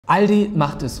Aldi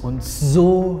macht es uns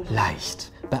so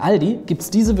leicht. Bei Aldi gibt es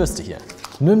diese Würste hier.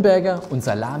 Nürnberger und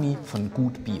Salami von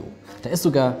GUT BIO. Da ist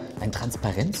sogar ein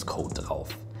Transparenzcode drauf.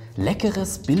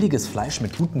 Leckeres, billiges Fleisch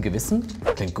mit gutem Gewissen?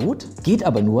 Klingt gut, geht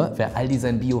aber nur, wer Aldi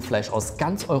sein Biofleisch aus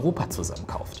ganz Europa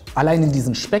zusammenkauft. Allein in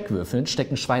diesen Speckwürfeln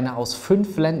stecken Schweine aus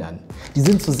 5 Ländern. Die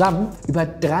sind zusammen über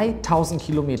 3000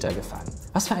 Kilometer gefahren.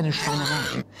 Was für eine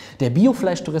Schweinerei. Der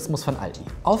Biofleischtourismus von Aldi,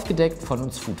 aufgedeckt von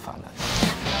uns Food Fahnern.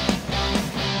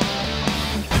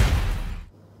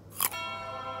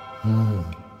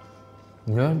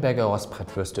 Nürnberger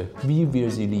Rostbratwürste, wie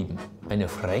wir sie lieben. Eine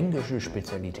fränkische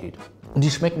Spezialität. Und die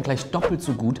schmecken gleich doppelt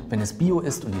so gut, wenn es Bio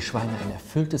ist und die Schweine ein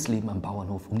erfülltes Leben am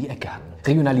Bauernhof um die Ecke hatten.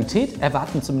 Regionalität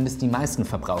erwarten zumindest die meisten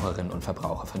Verbraucherinnen und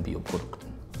Verbraucher von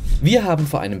Bioprodukten. Wir haben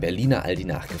vor einem Berliner Aldi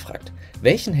nachgefragt.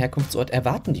 Welchen Herkunftsort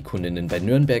erwarten die Kundinnen bei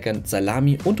Nürnbergern,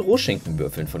 Salami und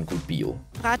Rohschinkenwürfeln von GUT BIO?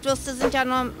 Bratwürste sind ja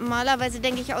normalerweise,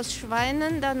 denke ich, aus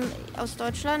Schweinen, dann aus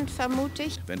Deutschland, vermute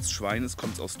ich. Wenn es Schwein ist,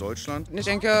 kommt es aus Deutschland. Ich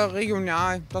denke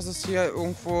regional, dass es hier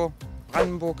irgendwo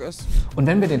Brandenburg ist. Und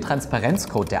wenn wir den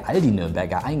Transparenzcode der Aldi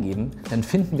Nürnberger eingeben, dann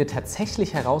finden wir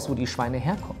tatsächlich heraus, wo die Schweine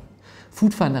herkommen.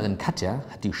 Foodfahnderin Katja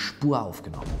hat die Spur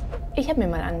aufgenommen. Ich habe mir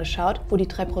mal angeschaut, wo die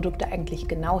 3 Produkte eigentlich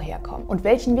genau herkommen und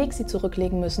welchen Weg sie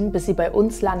zurücklegen müssen, bis sie bei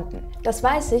uns landen. Das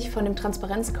weiß ich von dem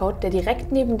Transparenzcode, der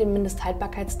direkt neben dem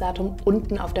Mindesthaltbarkeitsdatum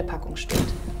unten auf der Packung steht.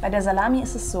 Bei der Salami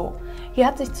ist es so. Hier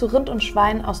hat sich zu Rind und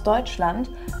Schwein aus Deutschland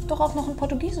doch auch noch ein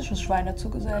portugiesisches Schwein dazu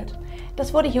gesellt.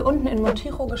 Das wurde hier unten in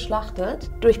Montijo geschlachtet,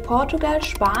 durch Portugal,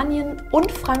 Spanien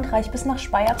und Frankreich bis nach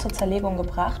Speyer zur Zerlegung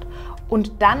gebracht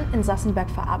und dann in Sassenberg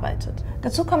verarbeitet.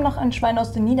 Dazu kommt noch ein Schwein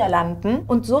aus den Niederlanden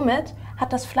und somit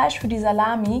hat das Fleisch für die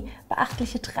Salami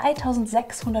beachtliche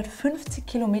 3650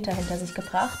 Kilometer hinter sich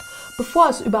gebracht, bevor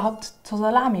es überhaupt zur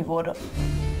Salami wurde.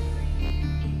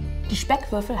 Die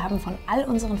Speckwürfel haben von all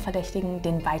unseren Verdächtigen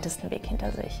den weitesten Weg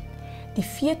hinter sich. Die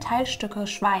 4 Teilstücke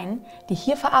Schwein, die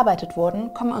hier verarbeitet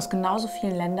wurden, kommen aus genauso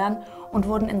vielen Ländern und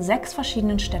wurden in 6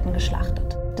 verschiedenen Städten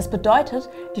geschlachtet. Das bedeutet,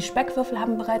 die Speckwürfel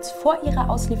haben bereits vor ihrer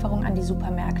Auslieferung an die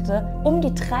Supermärkte um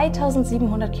die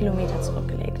 3700 Kilometer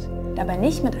zurückgelegt. Dabei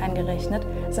nicht mit eingerechnet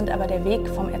sind aber der Weg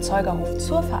vom Erzeugerhof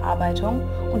zur Verarbeitung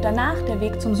und danach der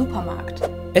Weg zum Supermarkt.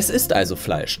 Es ist also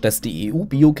Fleisch, das die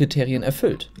EU-Bio-Kriterien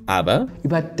erfüllt, aber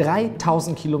über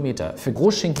 3000 Kilometer für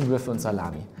Großschinkenwürfel und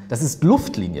Salami. Das ist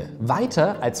Luftlinie,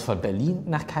 weiter als von Berlin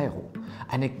nach Kairo.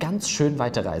 Eine ganz schön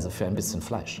weite Reise für ein bisschen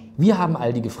Fleisch. Wir haben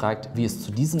Aldi gefragt, wie es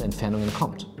zu diesen Entfernungen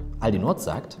kommt. Aldi Nord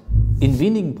sagt, in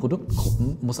wenigen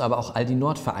Produktgruppen muss aber auch Aldi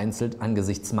Nord vereinzelt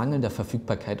angesichts mangelnder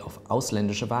Verfügbarkeit auf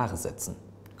ausländische Ware setzen.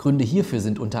 Gründe hierfür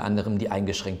sind unter anderem die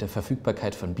eingeschränkte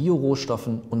Verfügbarkeit von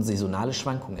Biorohstoffen und saisonale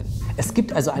Schwankungen. Es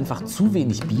gibt also einfach zu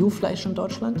wenig Biofleisch in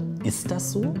Deutschland? Ist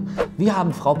das so? Wir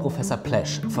haben Frau Professor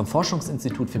Plesch vom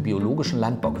Forschungsinstitut für biologischen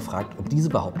Landbau gefragt, ob diese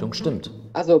Behauptung stimmt.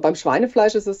 Also beim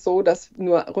Schweinefleisch ist es so, dass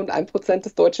nur rund 1%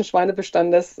 des deutschen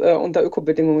Schweinebestandes unter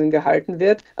Ökobedingungen gehalten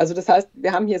wird. Also das heißt,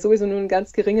 wir haben hier sowieso nur einen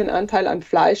ganz geringen Anteil an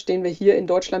Fleisch, den wir hier in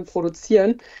Deutschland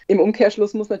produzieren. Im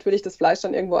Umkehrschluss muss natürlich das Fleisch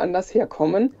dann irgendwo anders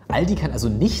herkommen. Aldi kann also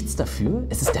nichts dafür?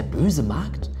 Es ist der böse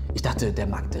Markt? Ich dachte, der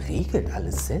Markt regelt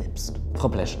alles selbst. Frau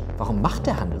Plesch, warum macht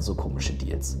der Handel so komische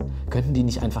Deals? Könnten die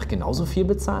nicht einfach genauso viel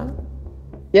bezahlen?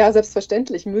 Ja,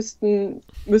 selbstverständlich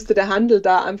müsste der Handel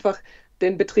da einfach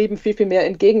den Betrieben viel, viel mehr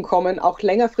entgegenkommen, auch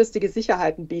längerfristige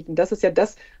Sicherheiten bieten. Das ist ja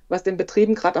das, was den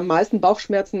Betrieben gerade am meisten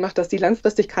Bauchschmerzen macht, dass die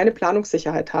langfristig keine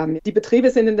Planungssicherheit haben. Die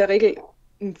Betriebe sind in der Regel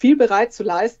viel bereit zu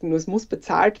leisten, nur es muss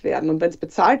bezahlt werden. Und wenn es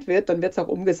bezahlt wird, dann wird es auch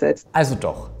umgesetzt. Also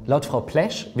doch, laut Frau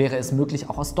Plesch wäre es möglich,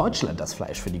 auch aus Deutschland das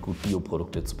Fleisch für die GUT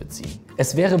BIO-Produkte zu beziehen.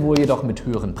 Es wäre wohl jedoch mit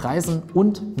höheren Preisen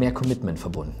und mehr Commitment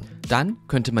verbunden. dann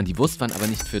könnte man die Wurstwand aber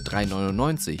nicht für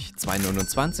 3,99,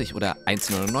 2,29 oder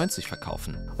 1,99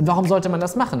 verkaufen. Und warum sollte man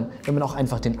das machen, wenn man auch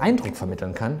einfach den Eindruck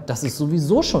vermitteln kann, dass es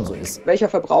sowieso schon so ist? Welcher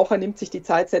Verbraucher nimmt sich die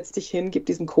Zeit, setzt sich hin, gibt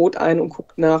diesen Code ein und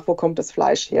guckt nach, wo kommt das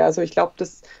Fleisch her? Also ich glaube,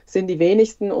 das sind die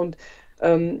wenigsten und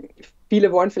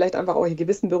viele wollen vielleicht einfach auch ihr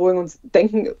Gewissen beruhigen und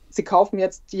denken, sie kaufen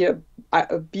jetzt hier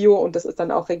Bio und das ist dann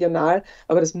auch regional,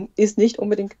 aber das ist nicht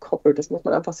unbedingt gekoppelt, das muss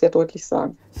man einfach sehr deutlich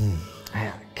sagen.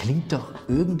 Naja, klingt doch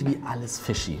irgendwie alles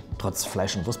fishy, trotz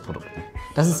Fleisch- und Wurstprodukten.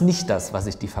 Das ist nicht das, was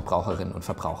sich die Verbraucherinnen und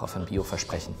Verbraucher von Bio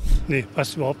versprechen. Nee,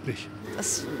 passt überhaupt nicht.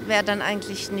 Das wäre dann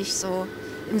eigentlich nicht so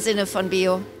im Sinne von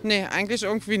Bio. Nee, eigentlich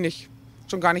irgendwie nicht.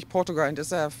 Schon gar nicht Portugal, das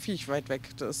ist ja viel weit weg,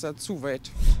 das ist ja zu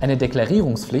weit. Eine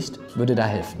Deklarierungspflicht würde da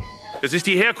helfen. Das ist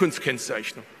die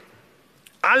Herkunftskennzeichnung.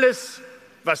 Alles,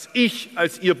 was ich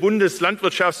als Ihr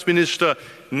Bundeslandwirtschaftsminister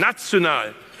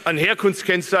national an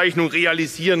Herkunftskennzeichnung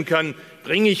realisieren kann,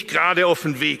 bringe ich gerade auf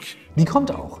den Weg. Die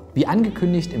kommt auch, wie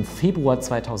angekündigt im Februar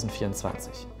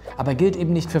 2024. aber gilt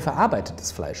eben nicht für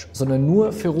verarbeitetes Fleisch, sondern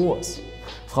nur für rohes.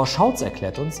 Frau Schautz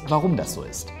erklärt uns, warum das so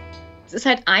ist. Es ist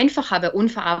halt einfacher bei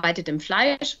unverarbeitetem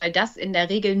Fleisch, weil das in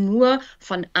der Regel nur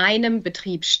von einem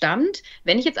Betrieb stammt.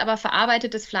 Wenn ich jetzt aber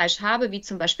verarbeitetes Fleisch habe, wie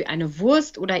zum Beispiel eine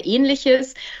Wurst oder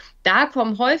ähnliches, da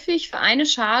kommen häufig für eine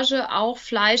Charge auch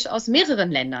Fleisch aus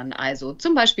mehreren Ländern, also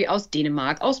zum Beispiel aus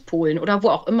Dänemark, aus Polen oder wo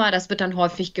auch immer. Das wird dann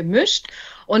häufig gemischt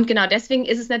und genau deswegen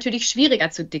ist es natürlich schwieriger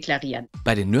zu deklarieren.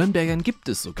 Bei den Nürnbergern gibt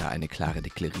es sogar eine klare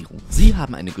Deklarierung. Sie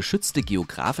haben eine geschützte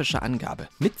geografische Angabe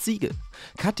mit Siegel.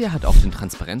 Katja hat auch den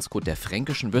Transparenzcode der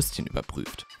fränkischen Würstchen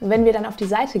überprüft. Wenn wir dann auf die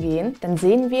Seite gehen, dann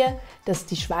sehen wir, dass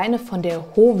die Schweine von der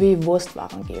Bio-Wurst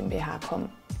GmbH kommen.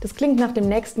 Das klingt nach dem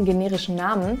nächsten generischen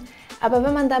Namen, aber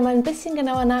wenn man da mal ein bisschen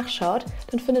genauer nachschaut,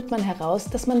 dann findet man heraus,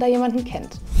 dass man da jemanden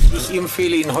kennt. Ich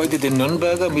empfehle Ihnen heute den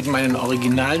Nürnberger mit meinen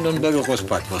originalen Nürnberger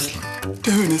Rostbratwürsteln.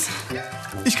 Der Hoeneß.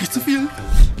 Ich krieg zu viel.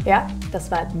 Ja,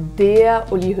 das war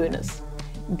der Uli Hoeneß.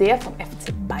 Der vom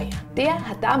FC Bayern. Der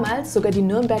hat damals sogar die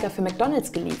Nürnberger für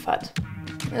McDonald's geliefert.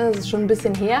 Das ist schon ein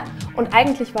bisschen her und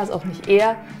eigentlich war es auch nicht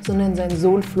er, sondern sein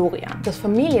Sohn Florian. Das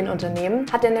Familienunternehmen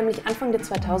hat er nämlich Anfang der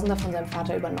 2000er von seinem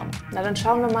Vater übernommen. Na dann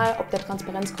schauen wir mal, ob der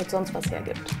Transparenzcode sonst was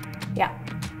hergibt. Ja,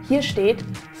 hier steht,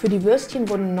 für die Würstchen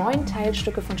wurden 9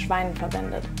 Teilstücke von Schweinen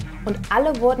verwendet und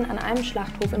alle wurden an einem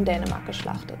Schlachthof in Dänemark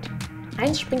geschlachtet.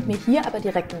 Eins springt mir hier aber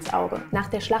direkt ins Auge. Nach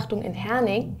der Schlachtung in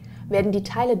Herning werden die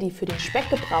Teile, die für den Speck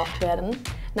gebraucht werden,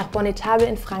 nach Bonnetable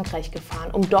in Frankreich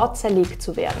gefahren, um dort zerlegt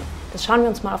zu werden. Das schauen wir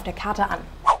uns mal auf der Karte an.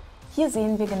 Hier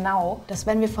sehen wir genau, dass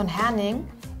wenn wir von Herning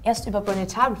erst über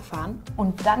Bonnetable fahren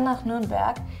und dann nach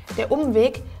Nürnberg, der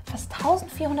Umweg fast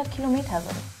 1400 Kilometer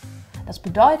sind. Das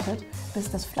bedeutet,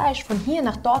 bis das Fleisch von hier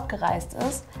nach dort gereist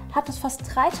ist, hat es fast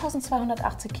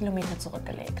 3280 Kilometer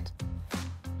zurückgelegt.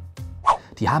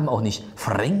 Die haben auch nicht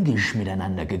fränkisch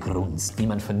miteinander gegrunzt, wie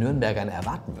man von Nürnbergern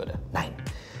erwarten würde. Nein,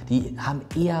 die haben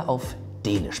eher auf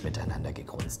Dänisch miteinander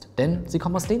gegrunzt, denn sie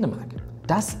kommen aus Dänemark.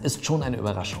 Das ist schon eine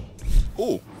Überraschung.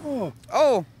 Oh,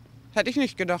 hätte ich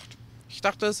nicht gedacht. Ich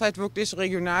dachte, es ist halt wirklich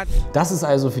regional. Das ist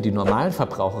also für die normalen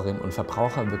Verbraucherinnen und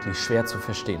Verbraucher wirklich schwer zu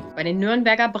verstehen. Bei den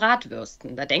Nürnberger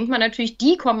Bratwürsten, da denkt man natürlich,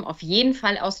 die kommen auf jeden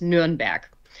Fall aus Nürnberg.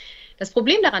 Das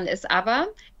Problem daran ist aber,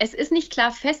 es ist nicht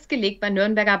klar festgelegt bei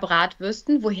Nürnberger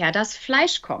Bratwürsten, woher das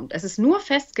Fleisch kommt. Es ist nur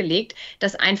festgelegt,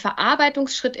 dass ein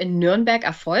Verarbeitungsschritt in Nürnberg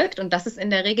erfolgt und das ist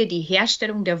in der Regel die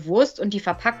Herstellung der Wurst und die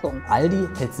Verpackung. Aldi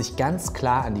hält sich ganz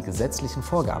klar an die gesetzlichen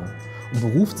Vorgaben und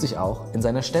beruft sich auch in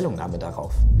seiner Stellungnahme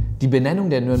darauf. Die Benennung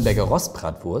der Nürnberger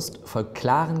Rostbratwurst folgt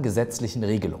klaren gesetzlichen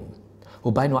Regelungen,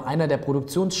 wobei nur einer der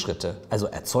Produktionsschritte, also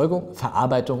Erzeugung,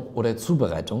 Verarbeitung oder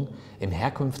Zubereitung, im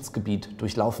Herkunftsgebiet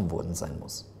durchlaufen worden sein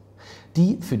muss.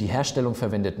 Die für die Herstellung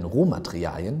verwendeten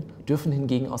Rohmaterialien dürfen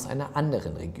hingegen aus einer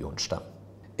anderen Region stammen.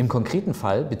 Im konkreten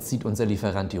Fall bezieht unser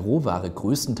Lieferant die Rohware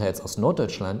größtenteils aus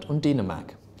Norddeutschland und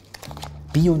Dänemark.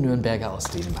 Bio-Nürnberger aus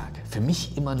Dänemark. Für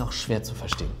mich immer noch schwer zu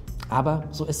verstehen. Aber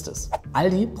so ist es.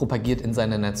 Aldi propagiert in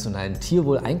seiner nationalen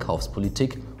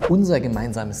Tierwohl-Einkaufspolitik unser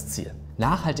gemeinsames Ziel.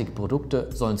 Nachhaltige Produkte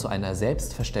sollen zu einer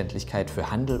Selbstverständlichkeit für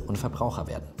Handel und Verbraucher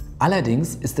werden.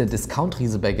 Allerdings ist der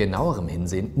Discount-Riese bei genauerem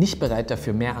Hinsehen nicht bereit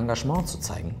dafür, mehr Engagement zu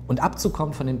zeigen und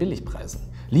abzukommen von den Billigpreisen.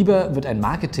 Lieber wird ein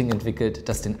Marketing entwickelt,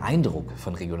 das den Eindruck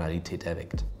von Regionalität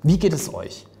erweckt. Wie geht es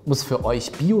euch? Muss für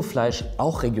euch Biofleisch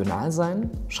auch regional sein?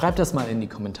 Schreibt das mal in die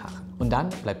Kommentare. Und dann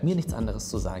bleibt mir nichts anderes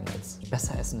zu sagen als: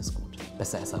 besser essen ist gut.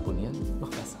 Besser als abonnieren, noch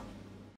besser.